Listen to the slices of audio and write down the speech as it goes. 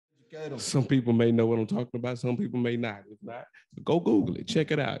Some people may know what I'm talking about. Some people may not. If not, go Google it.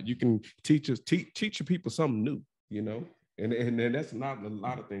 Check it out. You can teach your people something new, you know? And that's not a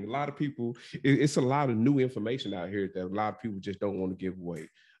lot of things. A lot of people, it's a lot of new information out here that a lot of people just don't want to give away.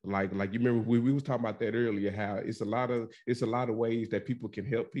 Like you remember we was talking about that earlier, how it's a lot of ways that people can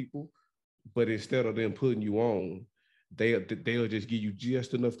help people, but instead of them putting you on, they'll just give you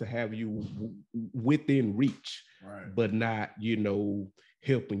just enough to have you within reach, right, but not,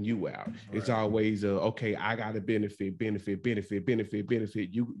 helping you out. Right. It's always okay, I gotta benefit. You're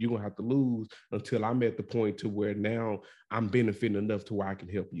gonna have to lose until I'm at the point to where now I'm benefiting enough to where I can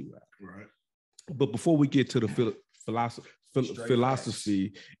help you out. Right. But before we get to the philosophy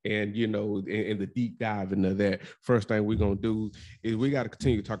and and the deep dive into that, first thing we're gonna do is we got to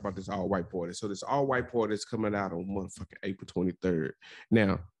continue to talk about this all white party. So this all white party is coming out on motherfucking April 23rd.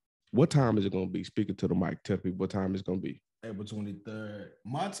 Now, what time is it gonna be? Speaking to the mic, tell people what time it's gonna be. April 23rd,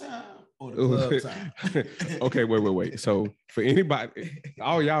 my time or the club time? Okay, wait. So for anybody,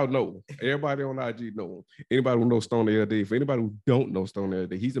 all y'all know, everybody on IG know, anybody who knows Stone LD, for anybody who don't know Stone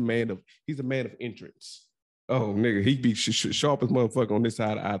LD, he's a man of entrance. Oh, nigga, he be sharp as motherfucker on this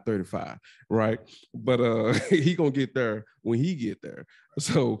side of I-35, right? But he gonna get there when he get there.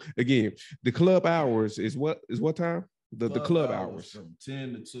 So again, the club hours is what time? The club hours from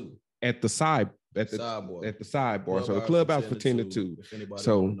 10 to 2. At the sidebar. So the club hours for 10 to 2.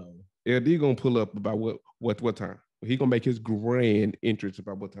 So LD gonna pull up about what time? He gonna make his grand entrance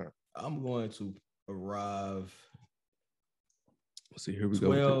about what time? I'm going to arrive. Let's see, here we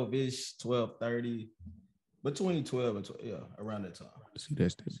 12-ish, 12:30. Between 12 and 12, around that time. See,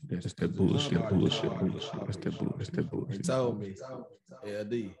 that's that bullshit. That's that bullshit. He told me,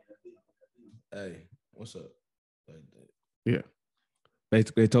 LD, hey, what's up? Yeah.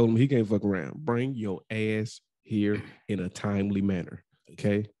 Basically, they told him he can't fuck around. Bring your ass here in a timely manner.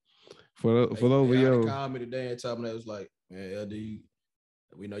 Okay. For those of you, called me today and told me that it was like, man, LD,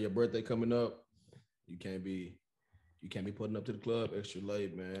 we know your birthday coming up. You can't be putting up to the club extra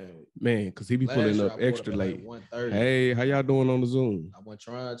late, man. Man, because he be pulling up extra late. Like hey, how y'all doing on the Zoom? I wasn't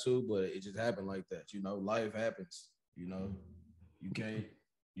trying to, but it just happened like that. Life happens. You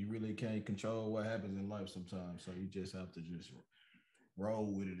really can't control what happens in life sometimes. So you just have to just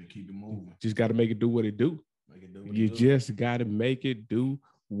roll with it and keep it moving. Just got to make it do what it do. You just got to make it do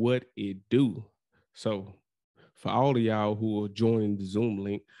what it do. So for all of y'all who are joining the Zoom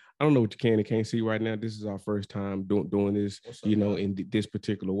link, I don't know what you can and can't see right now. This is our first time doing this, in this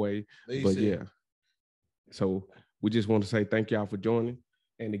particular way. But yeah. So we just want to say thank y'all for joining.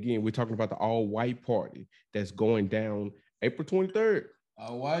 And again, we're talking about the all white party that's going down April 23rd.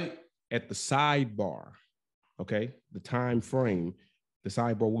 All white. At the Sidebar. Okay. The time frame. The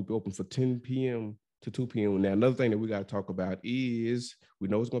Sidebar will be open for 10 p.m. to 2 p.m. Now, another thing that we got to talk about is we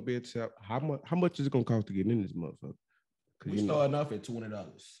know it's going to be how much is it going to cost to get in this motherfucker? We starting off at $20.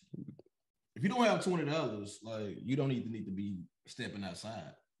 If you don't have $20, like you don't need to be stepping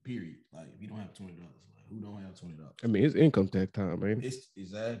outside. Period. Like if you don't have $20, like who don't have $20? I mean, it's income tax time, man. It's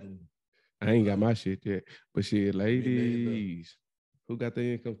exactly. I ain't got my shit yet, but shit, ladies, who got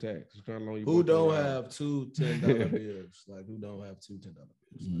the income tax? Who don't have two $10 bills? Like who don't have two $10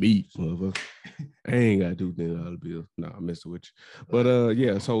 bills? Me, motherfucker. I ain't got two $10 bills. Nah, I'm messing with you. But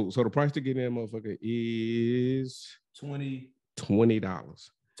yeah, so the price to get in, motherfucker, is $20. $20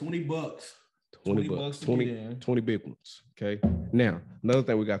 bucks. 20 big ones. Okay. Now, another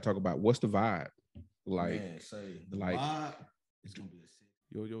thing we got to talk about, what's the vibe? Like, vibe is gonna be a sick.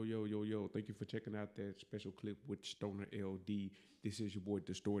 Yo. Thank you for checking out that special clip with Stoner LD. This is your boy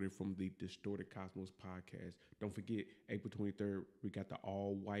Distorted from the Distorted Cosmos podcast. Don't forget, April 23rd, we got the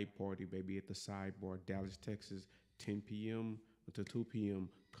all white party, baby, at the Sidebar, Dallas, Texas, 10 p.m. until 2 p.m.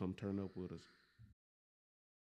 Come turn up with us.